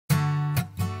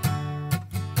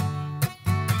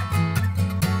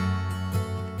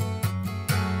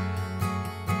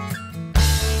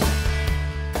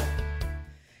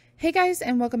Hey guys,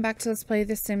 and welcome back to Let's Play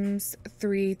The Sims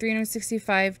 3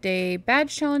 365-day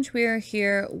badge challenge. We are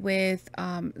here with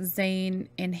Zane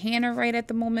and Hannah right at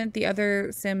the moment. The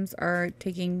other Sims are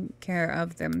taking care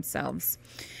of themselves.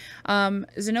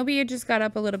 Zenobia just got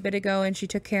up a little bit ago and she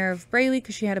took care of Braylee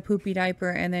because she had a poopy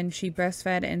diaper, and then she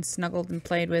breastfed and snuggled and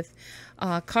played with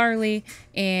Carly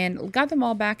and got them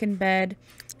all back in bed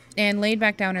and laid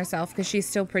back down herself because she's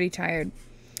still pretty tired.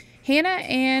 Hannah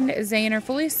and Zane are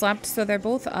fully slept, so they're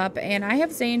both up, and I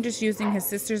have Zane just using his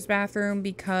sister's bathroom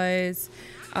because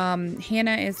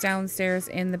Hannah is downstairs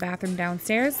in the bathroom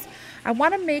downstairs. I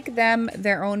want to make them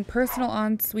their own personal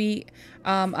ensuite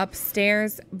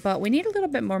upstairs, but we need a little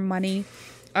bit more money.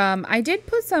 I did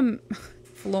put some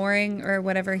flooring or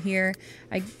whatever here.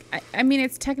 I mean,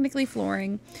 it's technically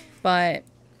flooring, but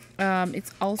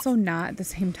it's also not at the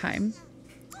same time.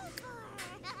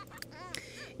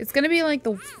 It's going to be like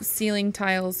the ceiling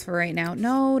tiles for right now.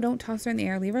 No, don't toss her in the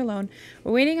air. Leave her alone.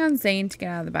 We're waiting on Zane to get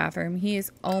out of the bathroom. He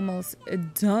is almost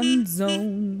done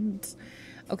zoned.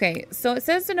 Okay, so it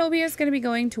says Zenobia is going to be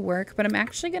going to work, but I'm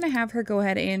actually going to have her go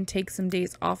ahead and take some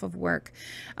days off of work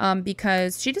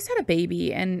because she just had a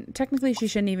baby, and technically she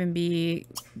shouldn't even be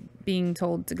being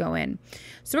told to go in.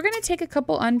 So we're going to take a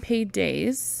couple unpaid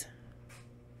days.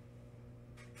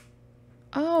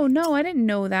 Oh, no, I didn't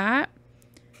know that.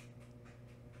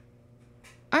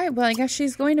 Alright, well, I guess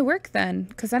she's going to work then,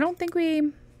 because I don't think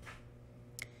we...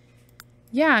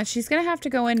 Yeah, she's going to have to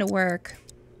go into work.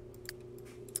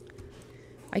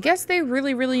 I guess they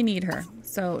really, really need her,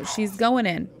 so she's going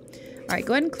in. Alright,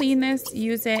 go ahead and clean this,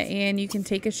 use it, and you can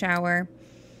take a shower.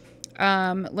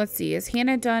 Let's see, is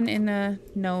Hannah done in the...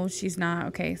 No, she's not.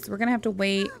 Okay, so we're going to have to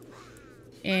wait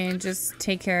and just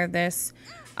take care of this.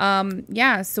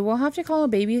 Yeah, so we'll have to call a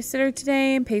babysitter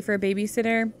today and pay for a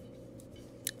babysitter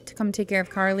to come take care of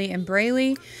Carly and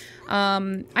Braylee.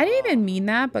 I didn't even mean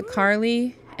that, but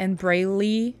Carly and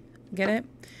Braylee, get it?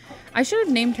 I should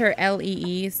have named her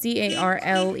L-E-E,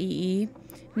 C-A-R-L-E-E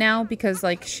now, because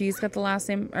like she's got the last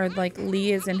name, or like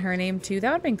Lee is in her name too.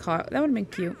 That would have been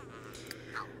cute.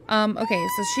 Okay,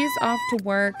 so she's off to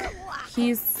work.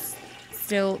 He's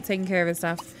still taking care of his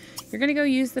stuff. You're gonna go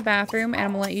use the bathroom, and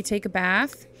I'm gonna let you take a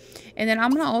bath. And then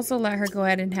I'm going to also let her go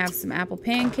ahead and have some apple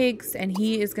pancakes. And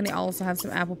he is going to also have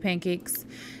some apple pancakes.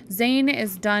 Zane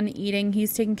is done eating.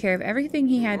 He's taking care of everything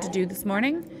he had to do this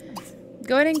morning.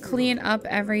 Go ahead and clean up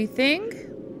everything.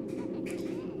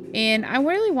 And I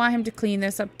really want him to clean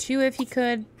this up too if he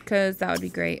could, because that would be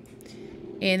great.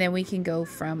 And then we can go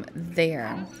from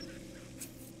there.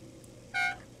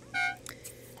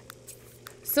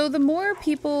 So the more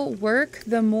people work,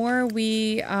 the more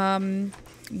we...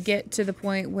 get to the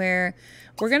point where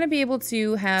we're going to be able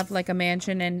to have like a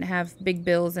mansion and have big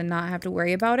bills and not have to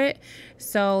worry about it.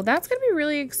 So that's going to be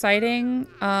really exciting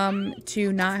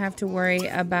to not have to worry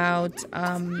about,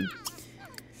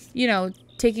 you know,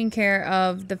 taking care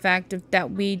of the fact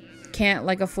that we can't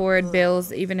like afford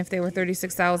bills, even if they were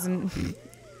 $36,000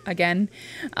 again.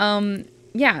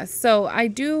 Yeah, so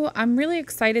I'm really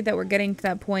excited that we're getting to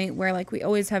that point where like we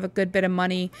always have a good bit of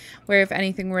money where if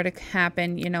anything were to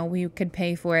happen, you know, we could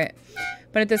pay for it.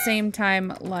 But at the same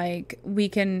time, like we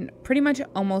can pretty much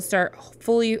almost start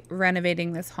fully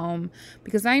renovating this home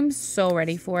because I'm so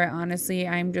ready for it, honestly.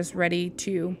 I'm just ready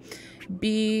to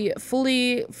be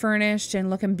fully furnished and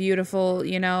looking beautiful,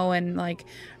 you know, and like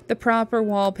the proper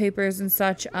wallpapers and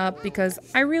such up because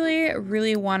I really,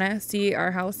 really want to see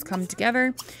our house come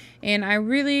together. And I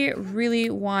really,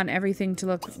 really want everything to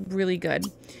look really good.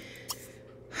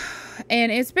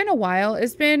 And it's been a while.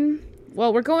 It's been,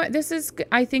 well, this is,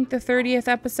 I think, the 30th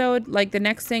episode. Like, the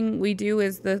next thing we do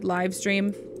is the live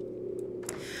stream.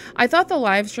 I thought the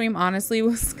live stream, honestly,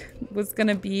 was going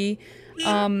to be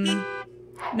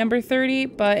number 30,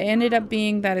 but it ended up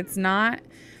being that it's not.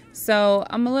 So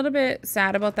I'm a little bit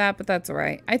sad about that, but that's all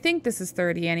right. I think this is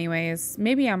 30 anyways.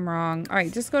 Maybe I'm wrong. All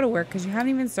right, just go to work because you haven't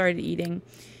even started eating.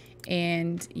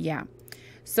 And yeah,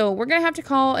 so we're gonna have to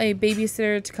call a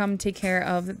babysitter to come take care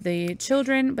of the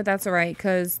children, but that's all right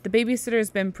because the babysitter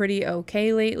has been pretty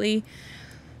okay lately.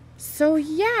 So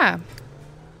yeah,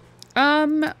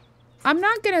 I'm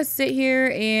not gonna sit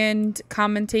here and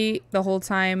commentate the whole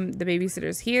time the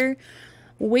babysitter's here.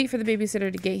 We'll wait for the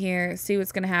babysitter to get here, see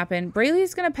what's going to happen.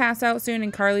 Braylee's going to pass out soon,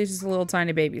 and Carly's just a little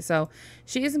tiny baby, so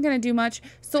she isn't going to do much.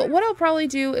 So what I'll probably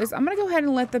do is I'm going to go ahead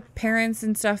and let the parents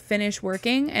and stuff finish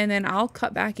working, and then I'll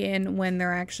cut back in when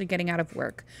they're actually getting out of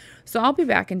work. So I'll be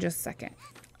back in just a second.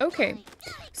 Okay,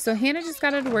 so Hannah just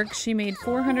got out of work. She made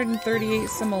 438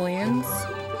 simoleons.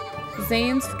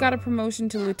 Zane's got a promotion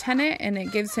to lieutenant, and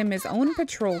it gives him his own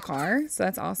patrol car, so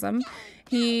that's awesome.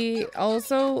 He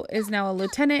also is now a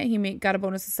lieutenant. He got a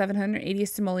bonus of 780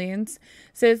 simoleons.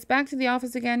 Says back to the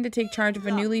office again to take charge of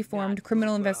a newly formed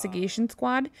criminal investigation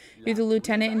squad. You're the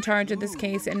lieutenant in charge of this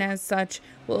case, and as such,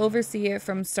 will oversee it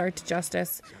from start to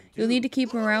justice. You'll need to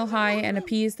keep morale high and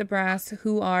appease the brass,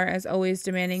 who are, as always,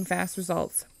 demanding fast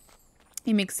results.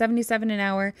 He makes $77 an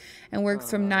hour and works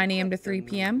from 9 a.m. to 3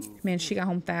 p.m. Man, she got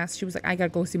home fast. She was like, I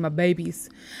gotta go see my babies.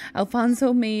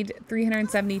 Alfonso made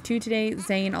 $372 today.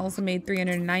 Zane also made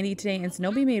 $390 today. And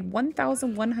Zenobia made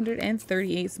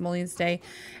 $1,138 simoleons today.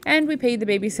 And we paid the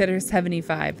babysitter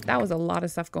 $75. That was a lot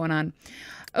of stuff going on.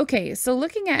 Okay, so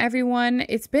looking at everyone,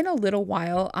 it's been a little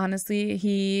while, honestly.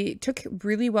 He took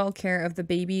really well care of the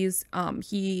babies.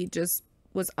 He just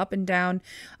was up and down,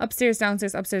 upstairs,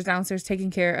 downstairs, taking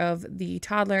care of the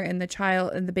toddler and the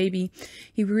child and the baby.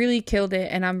 He really killed it,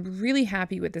 and I'm really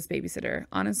happy with this babysitter.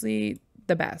 Honestly,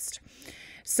 the best.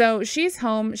 So she's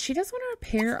home. She does want to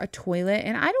repair a toilet,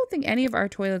 and I don't think any of our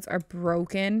toilets are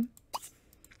broken.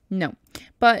 No,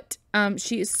 but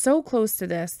she is so close to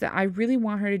this that I really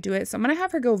want her to do it. So I'm going to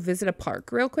have her go visit a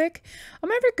park real quick. I'm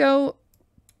going to have her go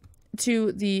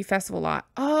to the festival lot.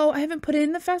 Oh, I haven't put it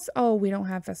in the festival. Oh, we don't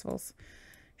have festivals.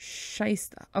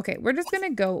 Shysta. Okay, we're just going to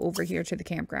go over here to the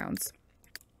campgrounds.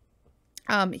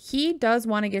 He does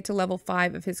want to get to level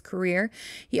 5 of his career.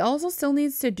 He also still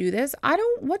needs to do this.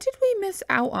 What did we miss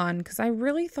out on? Because I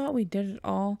really thought we did it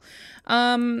all.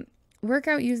 Work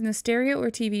out using the stereo or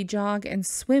TV, jog, and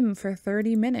swim for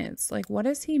 30 minutes. Like, what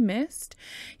has he missed?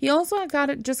 He also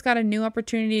just got a new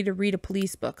opportunity to read a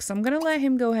police book. So I'm going to let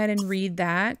him go ahead and read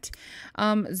that.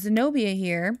 Zenobia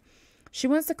here, she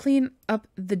wants to clean up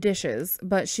the dishes,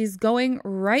 but she's going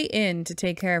right in to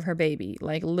take care of her baby.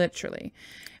 Like, literally.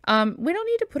 We don't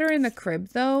need to put her in the crib,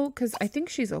 though, because I think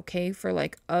she's okay for,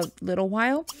 like, a little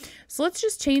while. So let's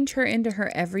just change her into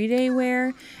her everyday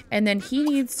wear. And then he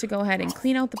needs to go ahead and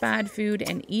clean out the bad food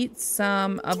and eat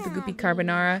some of the goopy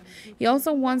carbonara. He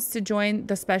also wants to join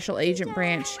the special agent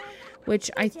branch,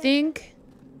 which I think...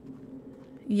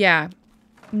 Yeah.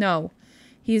 No.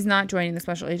 He's not joining the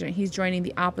special agent. He's joining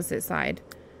the opposite side.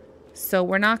 So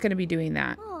we're not going to be doing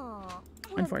that,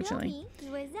 unfortunately.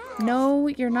 No,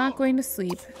 you're not going to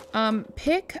sleep.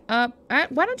 Pick up...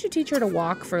 why don't you teach her to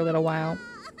walk for a little while?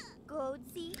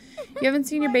 You haven't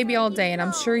seen your baby all day, and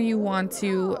I'm sure you want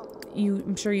to...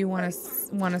 I'm sure you want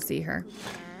to see her.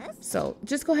 So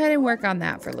just go ahead and work on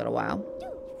that for a little while.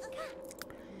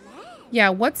 Yeah,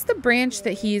 what's the branch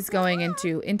that he's going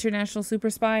into? International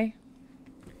Super Spy?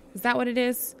 Is that what it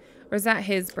is? Or is that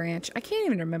his branch? I can't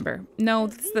even remember. No,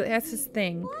 that's his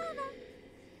thing.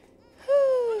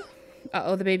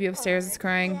 Uh-oh, the baby upstairs is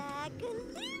crying.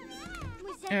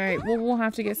 Alright, well, we'll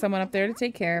have to get someone up there to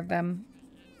take care of them.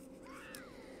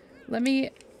 Let me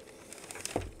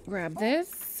grab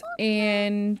this.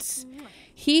 And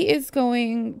he is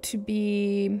going to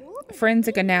be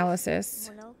forensic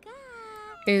analysis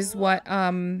is what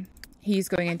he's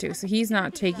going into. So he's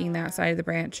not taking that side of the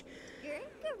branch.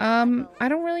 I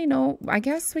don't really know. I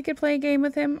guess we could play a game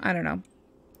with him. I don't know.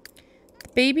 The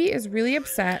baby is really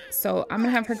upset, so I'm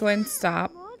going to have her go ahead and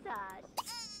stop.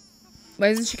 Why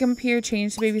doesn't she come up here,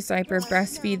 change the baby's diaper,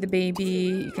 breastfeed the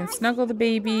baby? You can snuggle the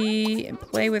baby and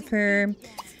play with her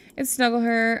and snuggle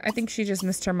her. I think she just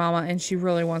missed her mama and she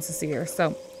really wants to see her.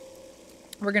 So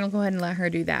we're going to go ahead and let her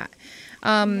do that.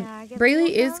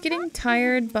 Braylee is getting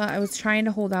tired, but I was trying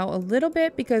to hold out a little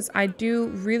bit because I do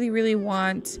really, really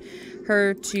want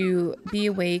her to be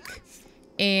awake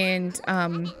and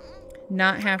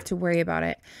not have to worry about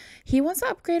it. He wants to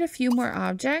upgrade a few more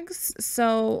objects.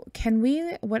 So can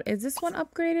we, what is this one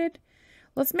upgraded?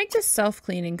 Let's make this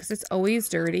self-cleaning because it's always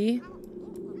dirty.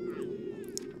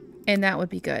 And that would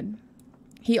be good.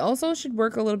 He also should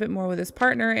work a little bit more with his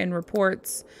partner and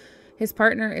reports. His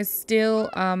partner is still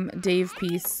Dave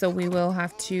Peace, so we will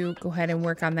have to go ahead and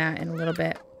work on that in a little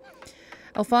bit.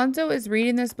 Alfonso is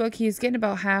reading this book. He's getting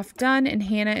about half done, and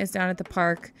Hannah is down at the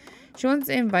park. She wants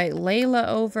to invite Layla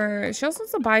over. She also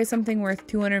wants to buy something worth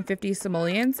 250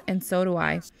 simoleons, and so do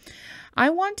I. I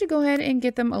want to go ahead and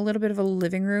get them a little bit of a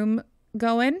living room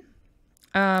going.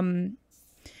 So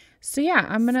yeah,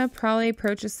 I'm going to probably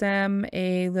purchase them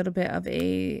a little bit of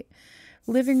a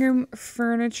living room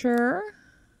furniture.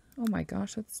 Oh my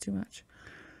gosh, that's too much.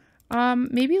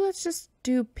 Maybe let's just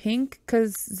do pink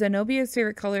because Zenobia's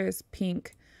favorite color is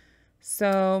pink.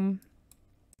 So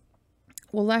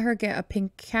we'll let her get a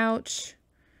pink couch.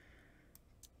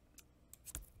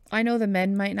 I know the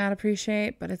men might not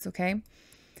appreciate, but it's okay.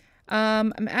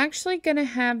 I'm actually going to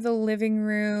have the living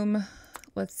room.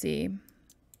 Let's see.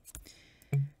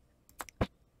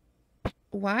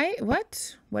 Why?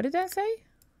 What? What did that say?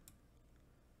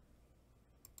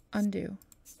 Undo.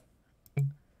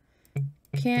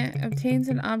 Can't obtains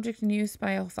an object in use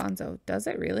by Alfonso. Does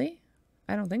it really?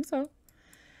 I don't think so.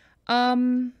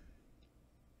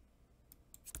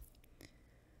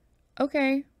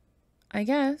 Okay. I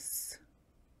guess.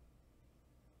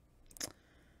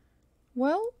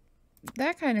 Well,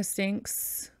 that kind of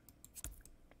stinks.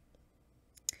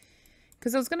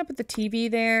 Because I was going to put the TV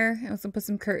there. I was going to put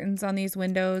some curtains on these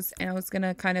windows. And I was going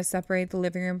to kind of separate the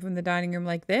living room from the dining room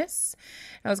like this.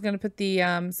 I was going to put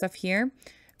the stuff here.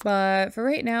 But for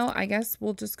right now, I guess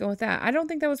we'll just go with that. I don't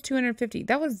think that was 250.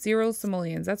 That was 0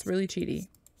 simoleons. That's really cheaty.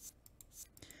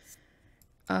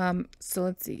 So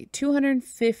let's see.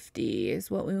 250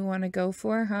 is what we want to go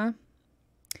for, huh?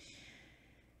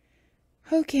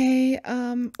 Okay.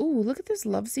 Ooh, look at this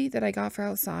love seat that I got for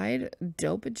outside.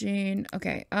 Dopagene.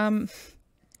 Okay. I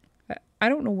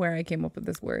don't know where I came up with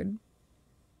this word.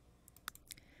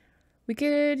 We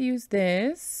could use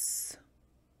this.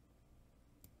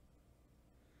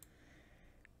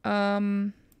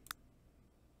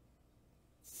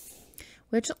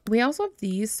 Which we also have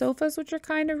these sofas, which are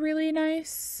kind of really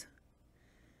nice.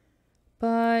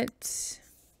 But,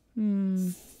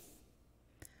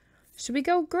 should we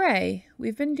go gray?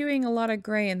 We've been doing a lot of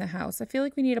gray in the house. I feel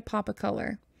like we need a pop of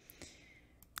color.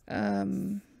 I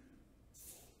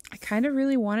kind of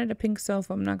really wanted a pink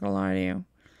sofa, I'm not gonna lie to you.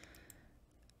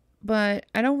 But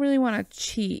I don't really want to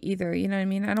cheat either, you know what I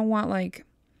mean? I don't want, like,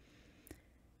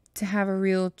 to have a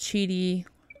real cheaty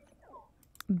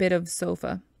bit of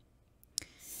sofa.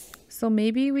 So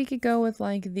maybe we could go with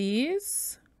like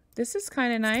these. This is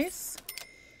kind of nice.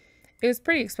 It was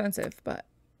pretty expensive, but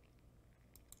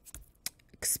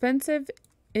expensive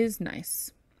is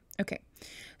nice. Okay,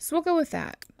 so we'll go with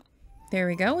that. There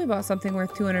we go. We bought something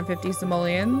worth 250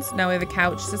 simoleons. Now we have a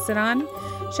couch to sit on.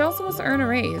 She also wants to earn a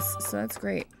raise, so that's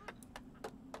great.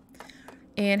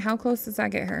 And how close does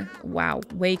that get her? Wow,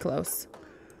 way close.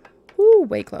 Woo,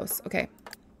 way close. Okay.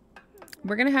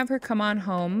 We're going to have her come on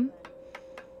home.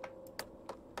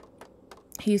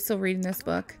 He's still reading this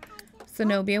book.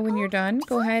 Zenobia, when you're done,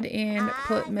 go ahead and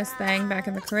put Miss Thang back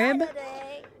in the crib.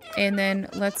 And then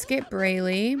let's get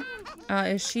Braylee.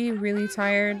 Is she really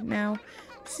tired now?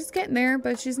 She's getting there,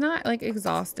 but she's not like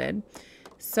exhausted.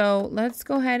 So let's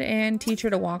go ahead and teach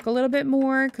her to walk a little bit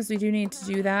more because we do need to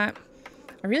do that.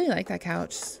 I really like that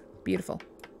couch. Beautiful.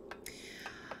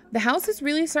 The house is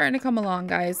really starting to come along,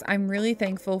 guys. I'm really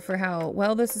thankful for how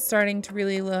well this is starting to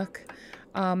really look.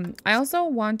 I also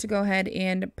want to go ahead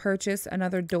and purchase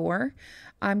another door.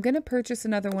 I'm going to purchase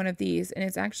another one of these, and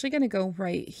it's actually going to go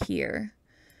right here.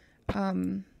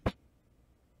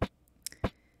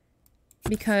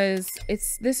 Because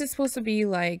this is supposed to be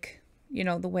like, you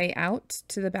know, the way out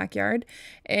to the backyard.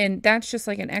 And that's just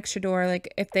like an extra door,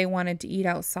 like if they wanted to eat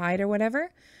outside or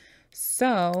whatever.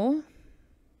 So,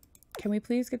 can we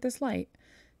please get this light?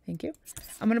 Thank you.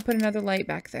 I'm going to put another light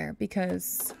back there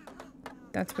because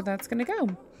that's where that's going to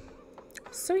go.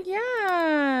 So,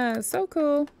 yeah. So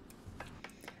cool.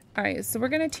 All right. So, we're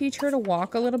going to teach her to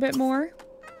walk a little bit more.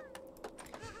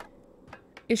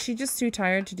 Is she just too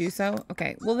tired to do so?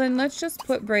 Okay. Well, then let's just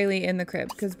put Braylee in the crib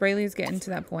because Braylee is getting to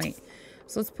that point.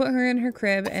 So, let's put her in her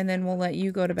crib and then we'll let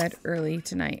you go to bed early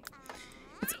tonight.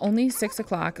 It's only 6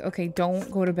 o'clock. Okay. Don't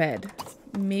go to bed.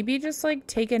 Maybe just like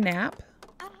take a nap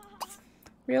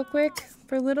real quick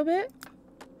for a little bit.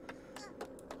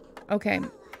 Okay.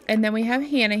 And then we have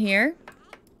Hannah here.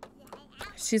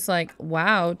 She's like,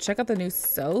 wow, check out the new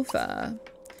sofa.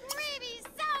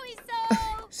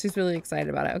 She's really excited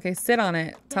about it. Okay, sit on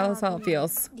it. Tell us how it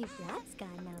feels.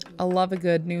 I love a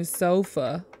good new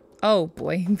sofa. Oh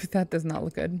boy, that does not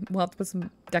look good. We'll have to put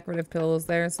some decorative pillows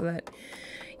there so that,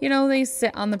 you know, they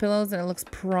sit on the pillows and it looks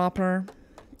proper.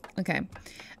 Okay.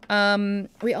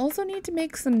 We also need to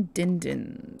make some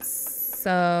din-dins.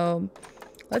 So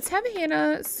let's have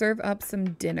Hannah serve up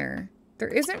some dinner.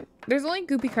 There's only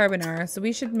goopy carbonara, so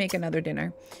we should make another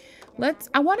dinner.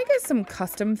 I want to get some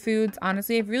custom foods.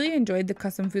 Honestly, I've really enjoyed the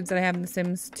custom foods that I have in The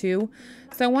Sims 2.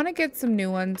 So I want to get some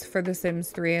new ones for The Sims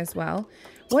 3 as well.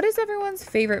 What is everyone's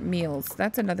favorite meals?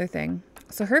 That's another thing.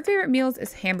 So her favorite meals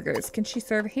is hamburgers. Can she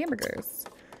serve hamburgers?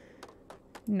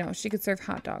 No, she could serve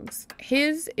hot dogs.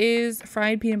 His is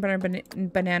fried peanut butter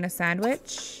banana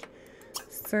sandwich.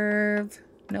 Serve.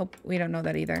 Nope, we don't know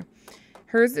that either.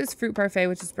 Hers is fruit parfait,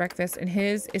 which is breakfast, and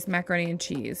his is macaroni and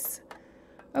cheese.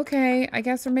 Okay, I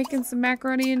guess we're making some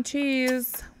macaroni and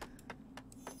cheese.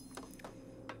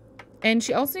 And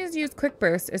she also needs to use Quick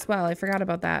Burst as well. I forgot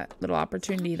about that little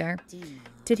opportunity there.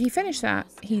 Did he finish that?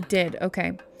 He did.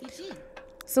 Okay.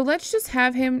 So let's just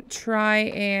have him try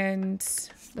and...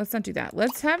 Let's not do that.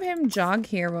 Let's have him jog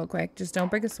here real quick. Just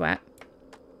don't break a sweat.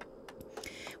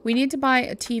 We need to buy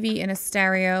a TV and a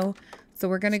stereo. So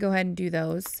we're going to go ahead and do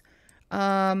those.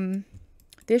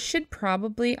 This should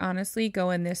probably honestly go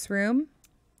in this room.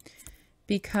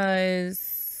 Because,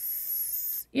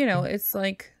 you know, it's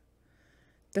like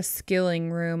the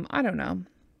skilling room. I don't know.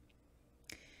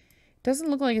 Doesn't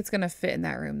look like it's going to fit in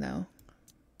that room though.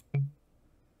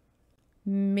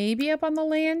 Maybe up on the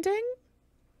landing?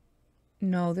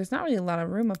 No, there's not really a lot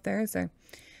of room up there, is there?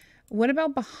 What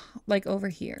about like over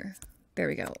here? There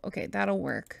we go. Okay, that'll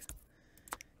work.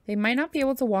 They might not be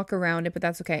able to walk around it, but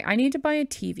that's okay. I need to buy a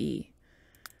TV.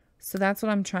 So that's what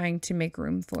I'm trying to make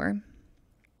room for.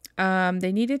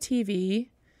 They need a TV.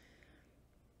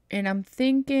 And I'm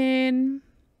thinking...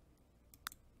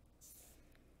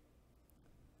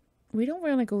 We don't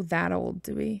really go that old,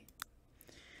 do we?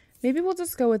 Maybe we'll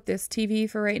just go with this TV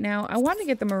for right now. I want to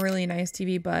get them a really nice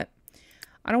TV, but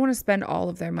I don't want to spend all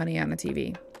of their money on a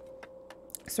TV.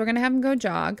 So we're going to have him go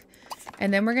jog.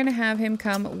 And then we're going to have him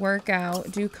come work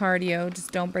out, do cardio.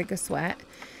 Just don't break a sweat.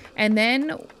 And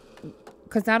then,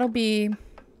 because that'll be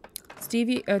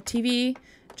TV,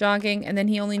 jogging, and then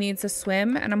he only needs to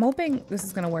swim. And I'm hoping this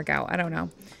is going to work out. I don't know.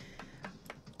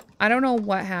 I don't know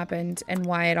what happened and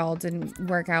why it all didn't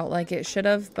work out like it should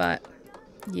have, but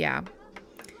yeah.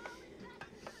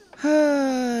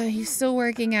 He's still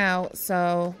working out,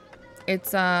 so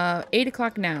it's 8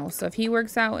 o'clock now. So if he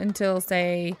works out until,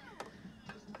 say,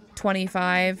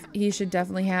 25, he should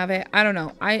definitely have it. I don't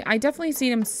know. I definitely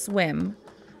seen him swim,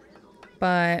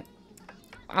 but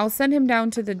I'll send him down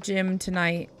to the gym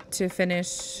tonight to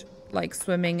finish, like,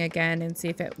 swimming again and see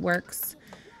if it works.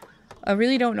 I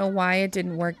really don't know why it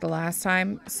didn't work the last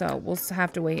time, so we'll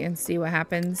have to wait and see what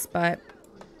happens, but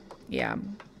yeah.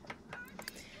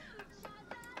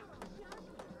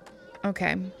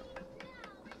 Okay.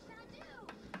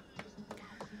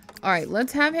 All right,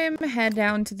 let's have him head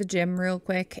down to the gym real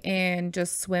quick and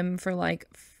just swim for like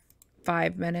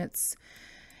 5 minutes.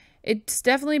 It's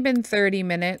definitely been 30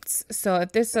 minutes, so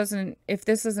if this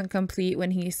doesn't complete when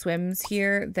he swims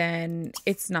here, then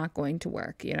it's not going to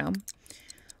work, you know.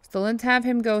 So let's have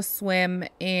him go swim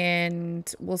and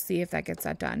we'll see if that gets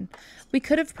that done. We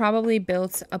could have probably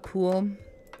built a pool.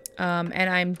 And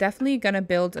I'm definitely going to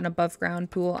build an above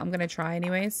ground pool. I'm going to try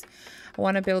anyways. I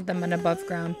want to build them an above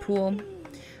ground pool.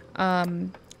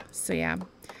 So yeah.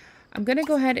 I'm going to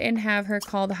go ahead and have her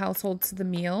call the household to the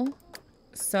meal.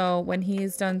 So when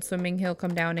he's done swimming, he'll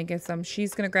come down and get some.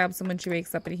 She's going to grab some when she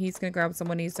wakes up, and he's going to grab some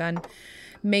when he's done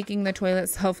making the toilet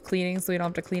self-cleaning so we don't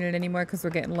have to clean it anymore because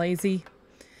we're getting lazy.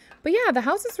 But yeah, the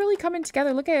house is really coming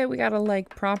together. Look at it. We got a like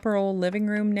proper old living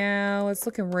room now. It's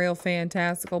looking real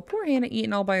fantastical. Poor Hannah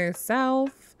eating all by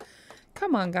herself.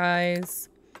 Come on, guys.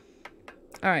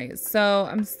 All right, so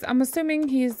I'm assuming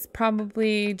he's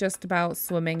probably just about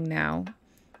swimming now.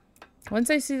 Once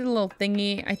I see the little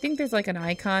thingy, I think there's like an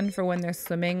icon for when they're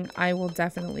swimming. I will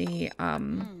definitely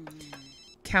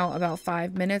count about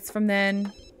 5 minutes from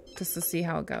then just to see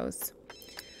how it goes.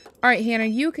 All right, Hannah,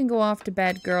 you can go off to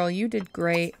bed, girl. You did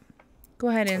great. Go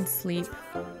ahead and sleep.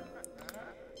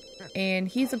 And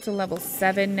he's up to level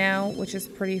 7 now, which is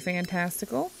pretty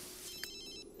fantastical.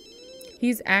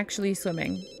 He's actually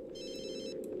swimming.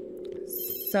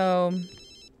 So,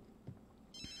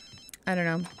 I don't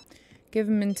know. Give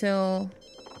him until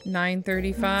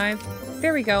 9:35.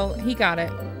 There we go. He got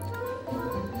it.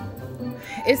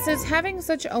 It says having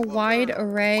such a wide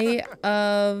array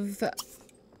of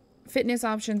fitness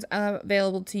options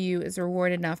available to you is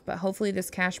reward enough, but hopefully this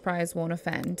cash prize won't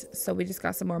offend. So we just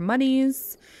got some more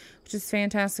monies, which is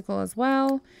fantastical as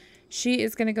well. She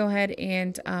is going to go ahead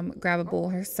and grab a bowl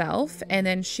herself, and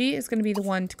then she is going to be the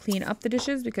one to clean up the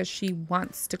dishes because she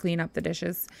wants to clean up the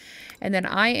dishes. And then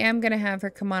I am going to have her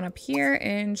come on up here,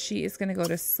 and she is going to go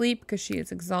to sleep because she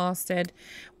is exhausted.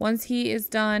 Once he is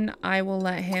done, I will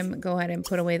let him go ahead and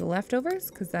put away the leftovers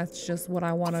because that's just what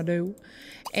I want to do.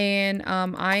 And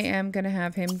I am going to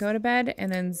have him go to bed,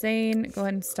 and then Zane, go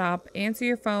ahead and stop, answer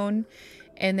your phone,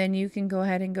 and then you can go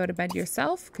ahead and go to bed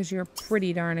yourself because you're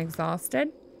pretty darn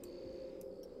exhausted.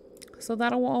 So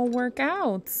that'll all work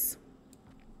out.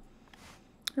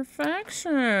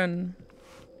 Perfection.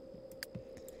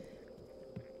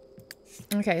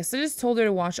 Okay, so I just told her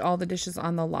to wash all the dishes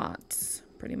on the lot,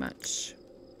 pretty much.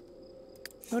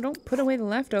 Oh, don't put away the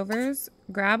leftovers.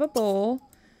 Grab a bowl.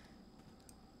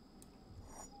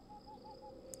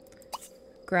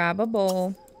 Grab a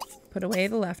bowl. Put away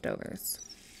the leftovers.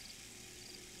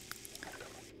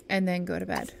 And then go to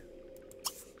bed.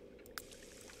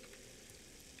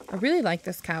 I really like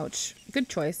this couch. Good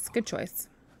choice. Good choice.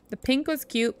 The pink was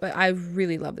cute, but I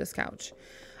really love this couch.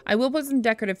 I will put some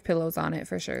decorative pillows on it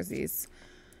for sure.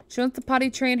 She wants to potty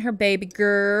train her baby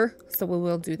girl, so we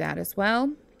will do that as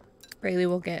well. Rayleigh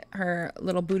will get her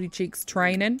little booty cheeks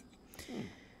training.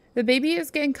 The baby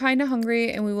is getting kind of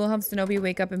hungry, and we will have Zenobia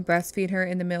wake up and breastfeed her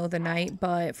in the middle of the night.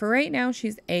 But for right now,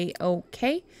 she's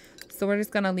A-okay. So we're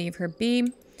just going to leave her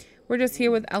be. We're just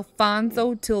here with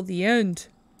Alfonso till the end.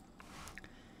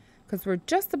 Because we're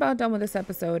just about done with this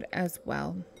episode as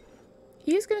well.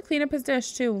 He's going to clean up his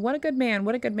dish, too. What a good man.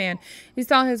 What a good man. He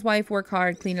saw his wife work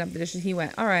hard cleaning up the dishes. He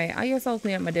went, all right, I guess I'll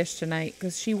clean up my dish tonight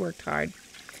because she worked hard.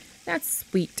 That's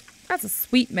sweet. That's a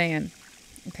sweet man.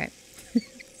 Okay.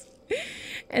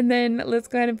 And then let's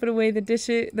go ahead and put away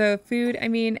the food,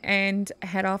 and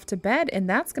head off to bed. And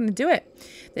that's going to do it.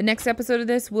 The next episode of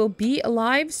this will be a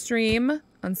live stream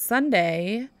on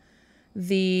Sunday,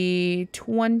 the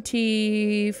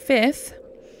 25th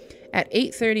at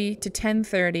 8:30 to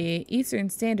 10:30 Eastern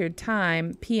Standard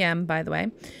Time, PM, by the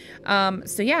way.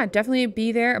 So yeah, definitely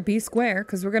be there, be square,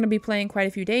 because we're going to be playing quite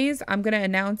a few days. I'm going to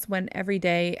announce when every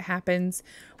day happens,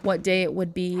 what day it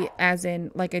would be, as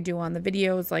in like I do on the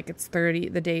videos, like it's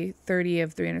the day 30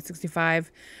 of 365.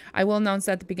 I will announce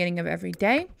that at the beginning of every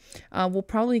day. We'll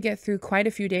probably get through quite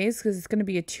a few days because it's going to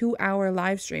be a 2-hour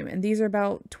live stream, and these are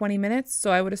about 20 minutes.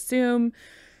 So I would assume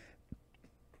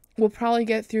we'll probably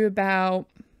get through about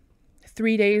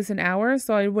 3 days an hour.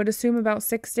 So I would assume about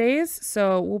 6 days.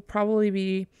 So we'll probably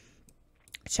be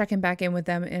checking back in with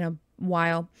them in a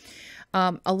while.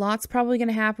 A lot's probably going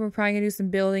to happen. We're probably going to do some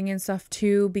building and stuff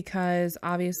too, because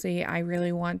obviously I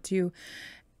really want to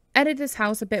edit this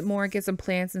house a bit more, get some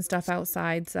plants and stuff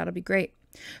outside. So that'll be great.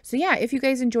 So yeah, if you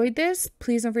guys enjoyed this,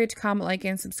 please don't forget to comment, like,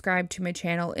 and subscribe to my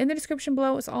channel. In the description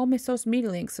below is all my social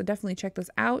media links, so definitely check those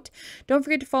out. Don't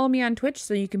forget to follow me on Twitch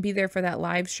so you can be there for that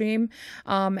live stream.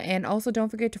 And also don't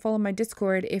forget to follow my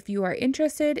Discord if you are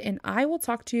interested, and I will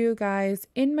talk to you guys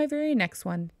in my very next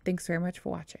one. Thanks very much for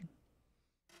watching.